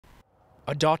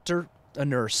A doctor, a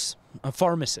nurse, a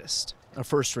pharmacist, a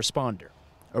first responder,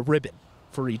 a ribbon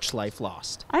for each life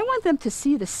lost. I want them to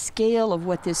see the scale of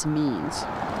what this means.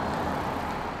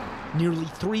 Nearly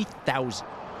 3,000,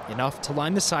 enough to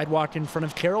line the sidewalk in front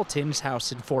of Carol Tim's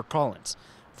house in Fort Collins,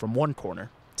 from one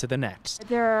corner to the next.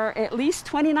 There are at least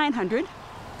 2,900.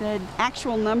 The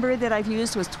actual number that I've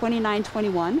used was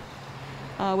 2,921,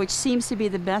 which seems to be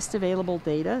the best available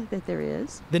data that there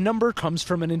is. The number comes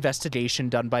from an investigation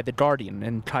done by The Guardian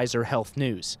and Kaiser Health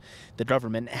News. The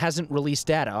government hasn't released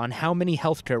data on how many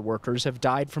healthcare workers have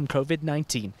died from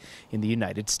COVID-19 in the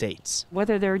United States.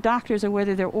 Whether they're doctors or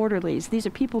whether they're orderlies, these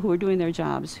are people who are doing their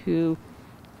jobs who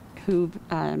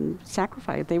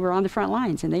sacrificed. They were on the front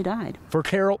lines and they died. For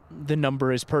Carol, the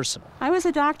number is personal. I was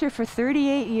a doctor for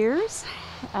 38 years.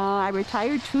 I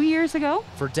retired 2 years ago.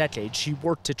 For decades, she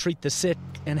worked to treat the sick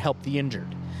and help the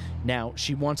injured. Now,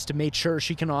 she wants to make sure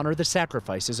she can honor the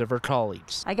sacrifices of her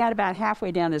colleagues. I got about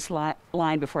halfway down this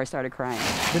line before I started crying.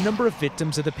 The number of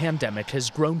victims of the pandemic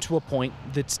has grown to a point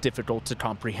that's difficult to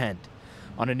comprehend.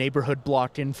 On a neighborhood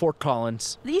block in Fort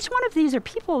Collins, each one of these are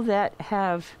people that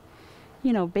have,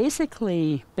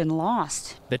 basically been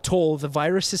lost. The toll the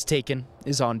virus has taken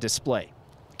is on display.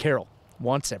 Carol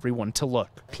wants everyone to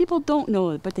look. People don't know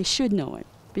it, but they should know it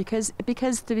because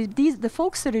the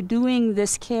folks that are doing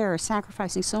this care are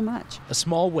sacrificing so much. A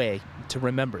small way to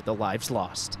remember the lives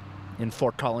lost. In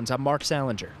Fort Collins, I'm Mark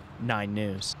Salinger, 9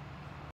 News.